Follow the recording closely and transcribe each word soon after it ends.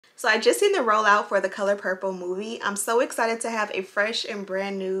So I just seen the rollout for the Color Purple movie. I'm so excited to have a fresh and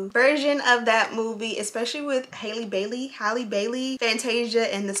brand new version of that movie, especially with Halle Bailey,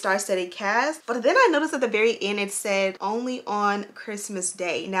 Fantasia, and the star-studded cast. But then I noticed at the very end it said only on Christmas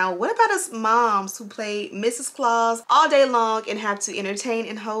Day. Now, what about us moms who play Mrs. Claus all day long and have to entertain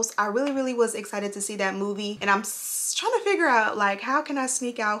and host? I really was excited to see that movie, and I'm trying to figure out like how can I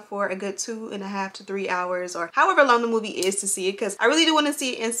sneak out for a good 2.5 to 3 hours or however long the movie is to see it, because I really do want to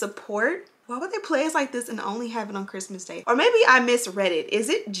see it in support. Why would they play us like this and only have it on Christmas Day? Or maybe I misread it. Is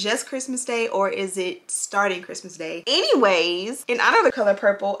it just Christmas Day or is it starting Christmas Day? Anyways, in honor of the Color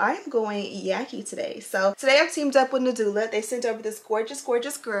Purple, I am going Yaki today. So today I've teamed up with Nadula. They sent over this gorgeous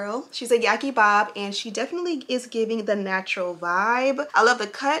girl. She's a Yaki bob and she definitely is giving the natural vibe. I love the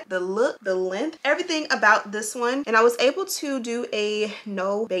cut, the look, the length, everything about this one. And I was able to do a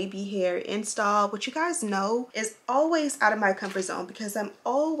no baby hair install, which you guys know is always out of my comfort zone because I'm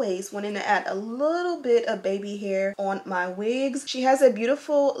always wanting to add a little bit of baby hair on my wigs. She has a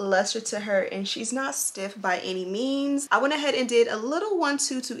beautiful luster to her and she's not stiff by any means. I went ahead and did a little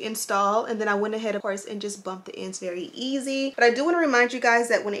 1-2 to install, and then I went ahead of course and just bumped the ends very easy. But I do want to remind you guys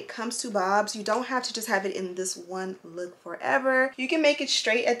that when it comes to bobs, you don't have to just have it in this one look forever. You can make it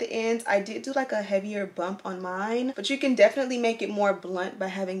straight at the ends. I did do like a heavier bump on mine, but you can definitely make it more blunt by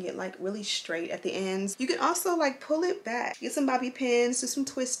having it like really straight at the ends. You can also like pull it back, get some bobby pins, do some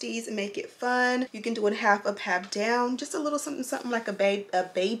twisties and make it fun. You can do it half up, half down, just a little something like a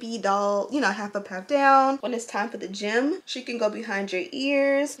baby doll, you know, half up, half down. When it's time for the gym, she can go behind your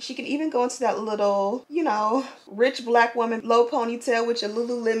ears. She can even go into that little, you know, rich black woman low ponytail with your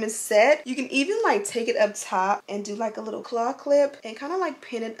Lululemon set. You can even like take it up top and do like a little claw clip and kind of like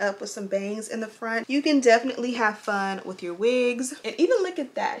pin it up with some bangs in the front. You can definitely have fun with your wigs. And even look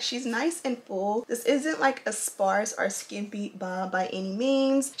at that, she's nice and full. This isn't like a sparse or skimpy bob by any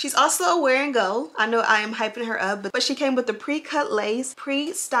means. She's also wear and go. I know I am hyping her up, but she came with the pre-cut lace,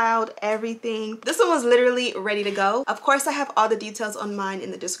 pre-styled everything. This one was literally ready to go. Of course, I have all the details on mine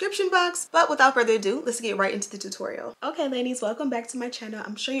in the description box, but without further ado, let's get right into the tutorial. Okay, ladies, welcome back to my channel.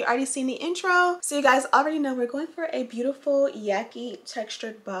 I'm sure you already seen the intro, so you guys already know we're going for a beautiful Yaki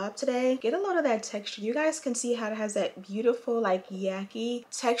textured bob today. Get a lot of that texture. You guys can see how it has that beautiful like Yaki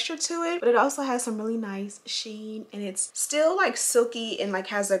texture to it, but it also has some really nice sheen and it's still like silky and like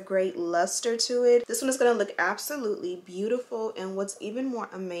has a great luster to it. This one is going to look absolutely beautiful, and what's even more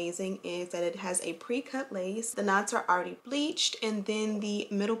amazing is that it has a pre-cut lace. The knots are already bleached and then the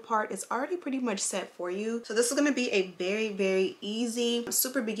middle part is already pretty much set for you. So this is going to be a very easy,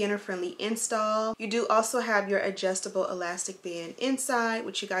 super beginner friendly install. You do also have your adjustable elastic band inside,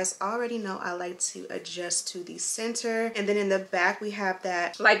 which you guys already know I like to adjust to the center, and then in the back we have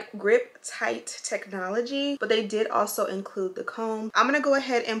that like grip tight technology, but they did also include the comb. I'm gonna go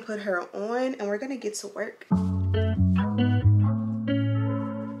ahead and put her on and we're gonna get to work.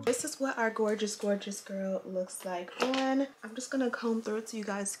 This is what our gorgeous girl looks like on. I'm just gonna comb through it so you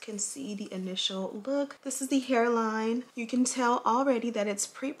guys can see the initial look. This is the hairline. You can tell already that it's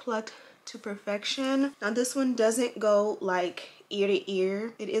pre-plucked to perfection. Now this one doesn't go like ear to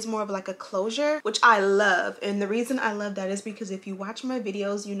ear. It is more of like a closure, which I love. And the reason I love that is because if you watch my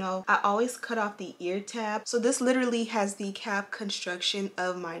videos, you know I always cut off the ear tab. So this literally has the cap construction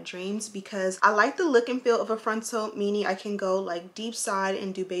of my dreams because I like the look and feel of a frontal, meaning I can go like deep side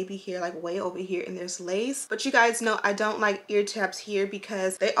and do baby hair like way over here and there's lace. But you guys know I don't like ear tabs here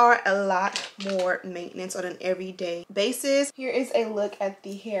because they are a lot more maintenance on an everyday basis. Here is a look at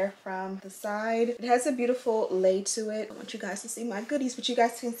the hair from the side. It has a beautiful lay to it. I want you guys to see my goodies, but you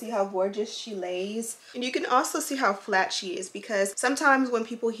guys can see how gorgeous she lays, and you can also see how flat she is, because sometimes when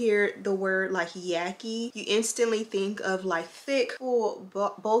people hear the word like Yaki, you instantly think of like thick, full,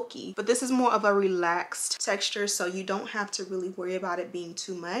 bulky, but this is more of a relaxed texture, so you don't have to really worry about it being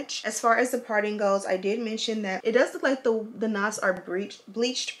too much. As far as the parting goes, I did mention that it does look like the knots are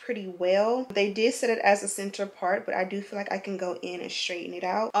bleached pretty well. They did set it as a center part, but I do feel like I can go in and straighten it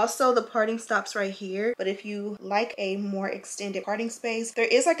out. Also, the parting stops right here, but if you like a more extended parting space, there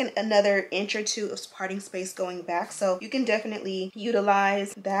is like another inch or two of parting space going back, so you can definitely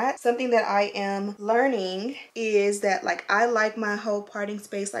utilize that. Something that I am learning is that like I like my whole parting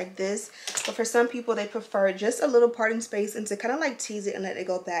space like this, but for some people they prefer just a little parting space and to kind of like tease it and let it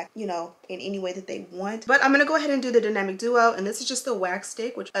go back, you know, in any way that they want. But I'm gonna go ahead and do the dynamic duo, and this is just a wax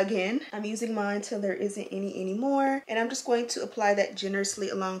stick, which again I'm using mine till there isn't any anymore, and I'm just going to apply that generously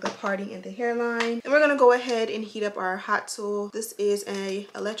along the parting and the hairline. And we're gonna go ahead and heat up our hot tool. This is a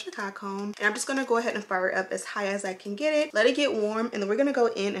electric hot comb, and I'm just gonna go ahead and fire it up as high as I can get it, let it get warm, and then we're gonna go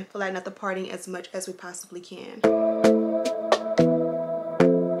in and flatten out the parting as much as we possibly can.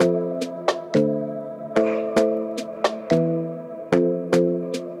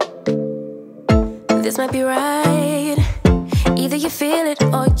 this might be right. Either you feel it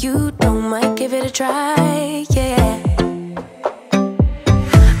or you don't. Might give it a try, yeah.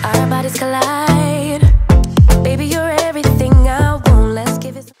 Our bodies collide. Baby, you're everything I want. Let's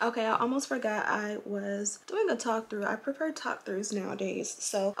give it. Okay, I almost forgot I was doing a talk through. I prefer talk throughs nowadays.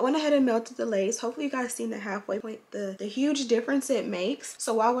 So I went ahead and melted the lace. Hopefully you guys seen the halfway point, the huge difference it makes.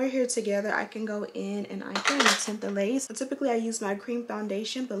 So while we're here together, I can go in and I can tint the lace. So typically I use my cream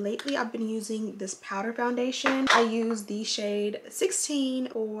foundation, but lately I've been using this powder foundation. I use the shade 16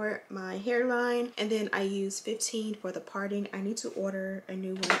 for my hairline, and then I use 15 for the parting. I need to order a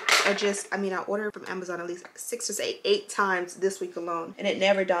new one. I ordered from Amazon at least like 6 or 8 times this week alone, and it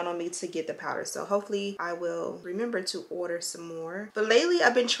never dawned on me to get the powder. So hopefully I will remember to order some more. But lately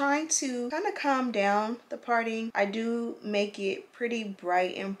I've been trying to kind of calm down the parting. I do make it pretty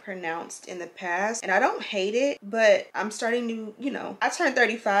bright and pronounced in the past, and I don't hate it, but I'm starting to, you know, I turned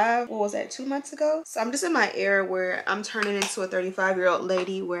 35, what was that, 2 months ago? So I'm just in my era where I'm turning into a 35-year-old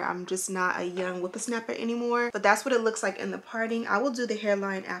lady, where I'm just not a young whippersnapper anymore. But that's what it looks like in the parting. I will do the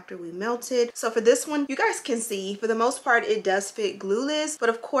hairline after we melt it. So for this one, you guys can see for the most part it does fit glueless, but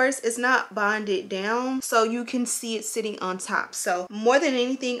of course it's not bonded down, so you can see it sitting on top. So more than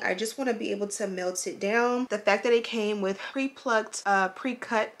anything, I just want to be able to melt it down. The fact that it came with pre-plucked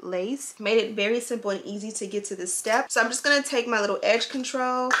pre-cut lace made it very simple and easy to get to this step. So I'm just going to take my little edge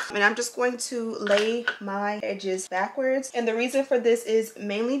control and I'm just going to lay my edges backwards. And the reason for this is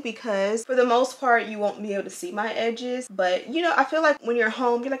mainly because for the most part you won't be able to see my edges, but you know, I feel like when you're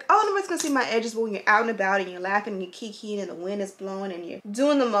home you're like, oh, nobody's gonna see my edges. But when you're out and about and you're laughing and you're kikiing and the wind is blowing and you're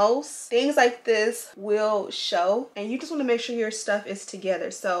doing the most, things like this will show, and you just want to make sure your stuff is together.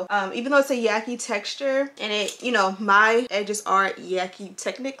 So even though it's a yucky texture and it, you know, my edges are yucky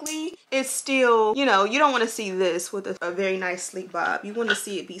technically, it's still, you know, you don't want to see this with a very nice sleek bob. You want to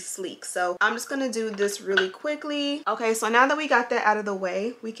see it be sleek. So I'm just gonna do this really quickly. Okay, so now that we got that out of the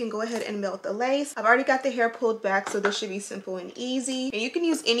way, we can go ahead and melt the lace. I've already got the hair pulled back, so this should be simple and easy. And you can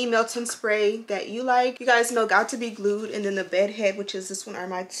use any melting spray that you like. You guys know Got to Be Glued and then the Bed Head, which is this one, are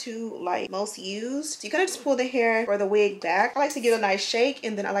my two like most used. So you kind of just pull the hair or the wig back. I like to give it a nice shake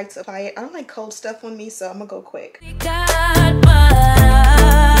and then I like to apply it. I don't like cold stuff on me, so I'm gonna go quick.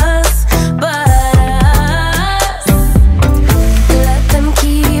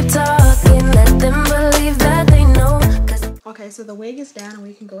 Okay, so the wig is down and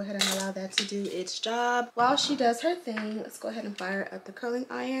we can go ahead and allow that to do its job. While she does her thing, let's go ahead and fire up the curling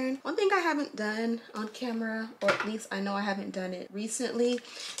iron. One thing I haven't done on camera, or at least I know I haven't done it recently,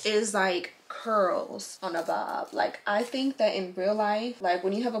 is like curls on a bob. Like, I think that in real life, like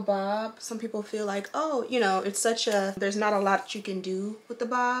when you have a bob, some people feel like, oh, you know, it's such a, there's not a lot you can do with the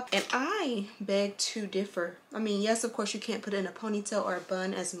bob, and I beg to differ. I mean, yes, of course you can't put it in a ponytail or a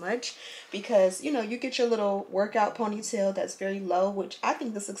bun as much because, you know, you get your little workout ponytail that's very low, which I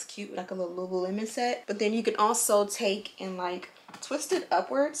think this looks cute, like a little Lululemon set. But then you can also take and like twist it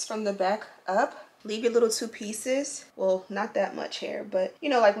upwards from the back up. Leave your little two pieces, well, not that much hair, but you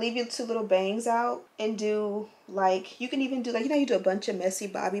know, like leave your two little bangs out and do like, you can even do like, you know, you do a bunch of messy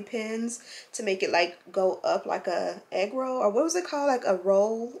bobby pins to make it like go up like a egg roll, or what was it called, like a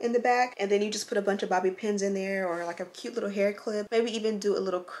roll in the back, and then you just put a bunch of bobby pins in there, or like a cute little hair clip. Maybe even do a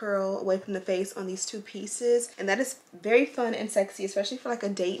little curl away from the face on these two pieces, and that is very fun and sexy, especially for like a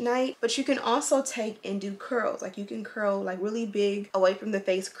date night. But you can also take and do curls, like you can curl like really big away from the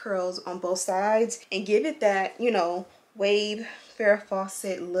face curls on both sides and give it that, you know, wave Farrah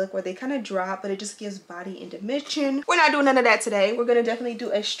Fawcett look where they kind of drop, but it just gives body and dimension. We're not doing none of that today. We're gonna definitely do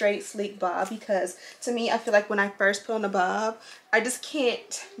a straight sleek bob, because to me, I feel like when I first put on the bob, I just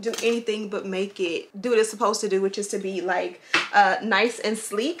can't do anything but make it do what it's supposed to do, which is to be like nice and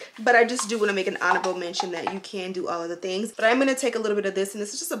sleek. But I just do want to make an honorable mention that you can do all of the things. But I'm going to take a little bit of this, and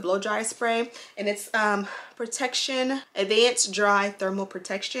this is just a blow dry spray, and it's protection, advanced dry thermal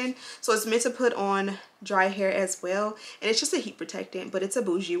protection. So it's meant to put on dry hair as well, and it's just a heat protectant, but it's a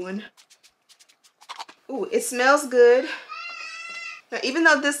bougie one. Ooh, it smells good. Now, even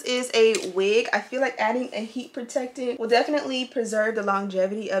though this is a wig, I feel like adding a heat protectant will definitely preserve the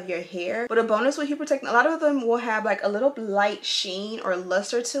longevity of your hair. But a bonus with heat protectant, a lot of them will have like a little light sheen or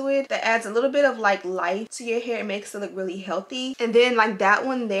luster to it that adds a little bit of like life to your hair and makes it look really healthy. And then like that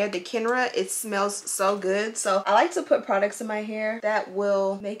one there, the Kenra, it smells so good. So I like to put products in my hair that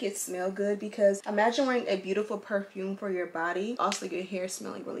will make it smell good, because imagine wearing a beautiful perfume for your body, also your hair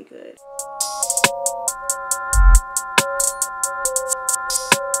smelling really good.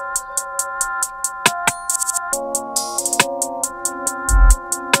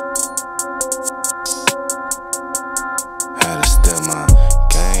 Had to step my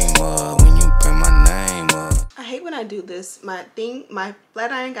game up when you bring my name do this, my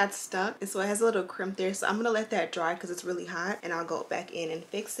flat iron got stuck, and so it has a little crimp there, so I'm gonna let that dry because it's really hot, and I'll go back in and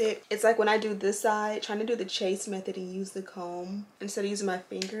fix it. It's like when I do this side, trying to do the chase method and use the comb instead of using my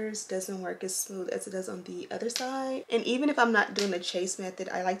fingers doesn't work as smooth as it does on the other side. And even if I'm not doing the chase method,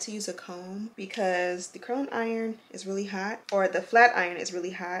 I like to use a comb because the curling iron is really hot, or the flat iron is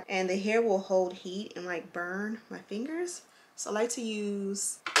really hot, and the hair will hold heat and like burn my fingers. So I like to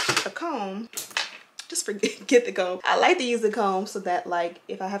use a comb. Just forget the comb. I like to use the comb so that like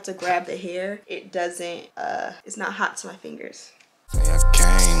if I have to grab the hair, it doesn't it's not hot to my fingers. Say I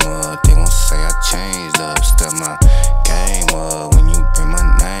came up, they gon' say I changed up. Step my game up when you bring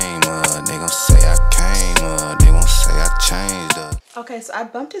my name up. They gon' say I came up, they gon' say I changed up. Okay, so I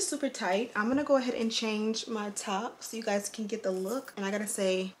bumped it super tight. I'm gonna go ahead and change my top so you guys can get the look. And I gotta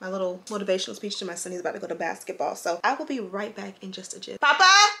say my little motivational speech to my son. He's about to go to basketball, so I will be right back in just a jiff. Papa!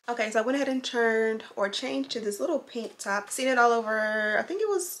 Okay, so I went ahead and changed to this little pink top. Seen it all over, I think it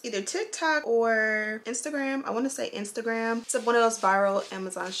was either TikTok or Instagram. I want to say Instagram. It's one of those viral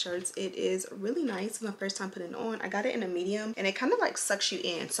Amazon shirts. It is really nice. It's my first time putting it on. I got it in a medium, and it kind of like sucks you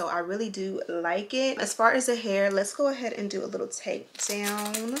in, so I really do like it. As far as the hair, let's go ahead and do a little take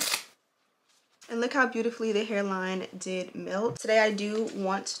down. And look how beautifully the hairline did melt. Today I do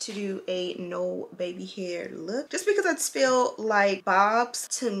want to do a no baby hair look, just because I feel like bobs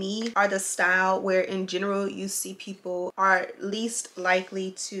to me are the style where in general you see people are least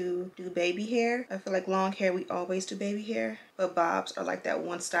likely to do baby hair. I feel like long hair, we always do baby hair, but bobs are like that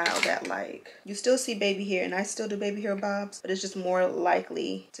one style that like you still see baby hair, and I still do baby hair bobs, but it's just more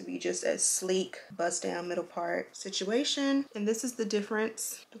likely to be just a sleek bust down middle part situation. And this is the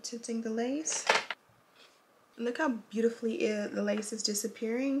difference of tinting the lace. Look how beautifully the lace is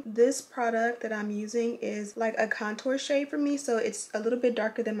disappearing. This product that I'm using is like a contour shade for me, so it's a little bit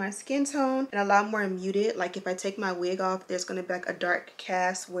darker than my skin tone and a lot more muted. Like if I take my wig off, there's going to be like a dark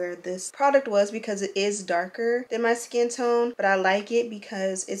cast where this product was, because it is darker than my skin tone, but I like it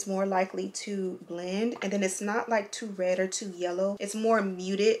because it's more likely to blend, and then it's not like too red or too yellow. It's more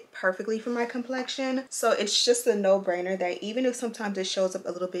muted perfectly for my complexion, so it's just a no-brainer that even if sometimes it shows up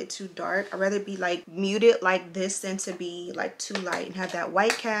a little bit too dark, I'd rather be like muted like this than to be like too light and have that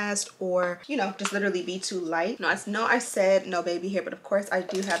white cast, or you know, just literally be too light. No, I know I said no baby hair, but of course I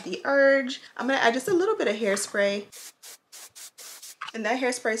do have the urge. I'm gonna add just a little bit of hairspray, and that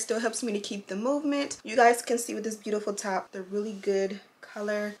hairspray still helps me to keep the movement. You guys can see with this beautiful top the really good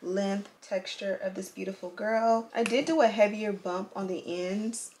color, length, texture of this beautiful girl. I did do a heavier bump on the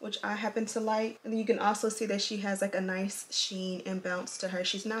ends, which I happen to like. And then you can also see that she has like a nice sheen and bounce to her.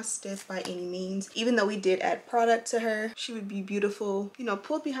 She's not stiff by any means. Even though we did add product to her, she would be beautiful, you know,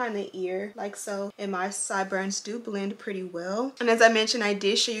 pulled behind the ear like so. And my sideburns do blend pretty well. And as I mentioned, I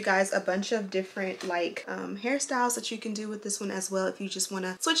did show you guys a bunch of different like hairstyles that you can do with this one as well if you just want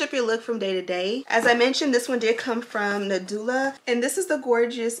to switch up your look from day to day. As I mentioned, this one did come from Nadula, and this is the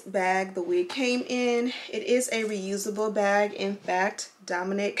gorgeous bag the wig came in. It is a reusable bag. In fact,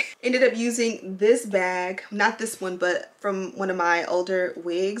 Dominic ended up using this bag, not this one, but from one of my older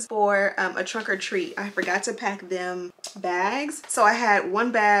wigs, for a trunk or treat. I forgot to pack them bags, so I had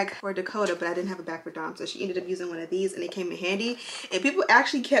one bag for Dakota, but I didn't have a bag for Dom, so she ended up using one of these, and it came in handy. And people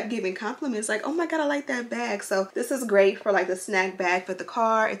actually kept giving compliments like, oh my god, I like that bag. So this is great for like the snack bag for the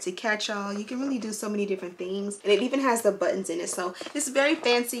car. It's a catch-all. You can really do so many different things, and it even has the buttons in it, so it's very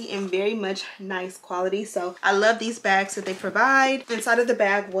fancy and very much nice quality. So I love these bags that they provide. Inside of the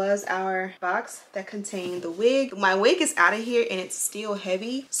bag was our box that contained the wig. My wig is out of here and it's still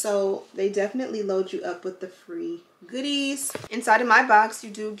heavy, so they definitely load you up with the free goodies. Inside of my box,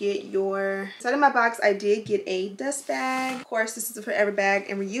 you do get your, inside of my box, I did get a dust bag. Of course, this is a forever bag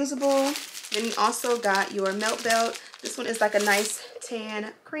and reusable. Then you also got your melt belt. This one is like a nice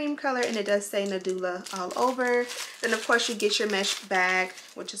tan cream color, and it does say Nadula all over. Then of course you get your mesh bag,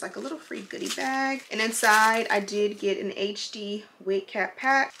 which is like a little free goodie bag. And inside I did get an HD wig cap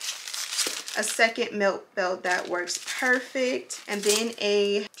pack, a second melt belt that works perfect, and then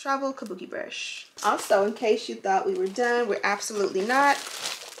a travel kabuki brush. Also, in case you thought we were done, we're absolutely not.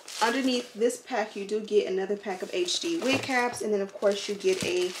 Underneath this pack, you do get another pack of HD wig caps, and then of course you get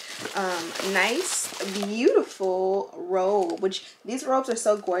a nice, beautiful robe, which these robes are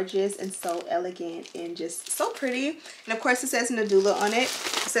so gorgeous and so elegant and just so pretty. And of course it says Nadula on it.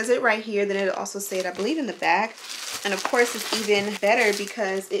 It says it right here, then it'll also say it, I believe, in the back. And of course it's even better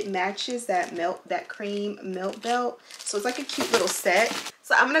because it matches that cream melt belt. So it's like a cute little set.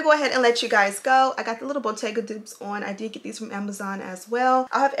 So I'm gonna go ahead and let you guys go. I got the little Bottega dupes on. I did get these from Amazon as well.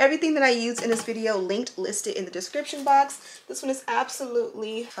 I'll have everything that I used in this video linked, listed in the description box. This one is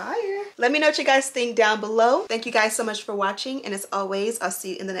absolutely fire. Let me know what you guys think down below. Thank you guys so much for watching, and as always, I'll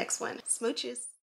see you in the next one. Smooches.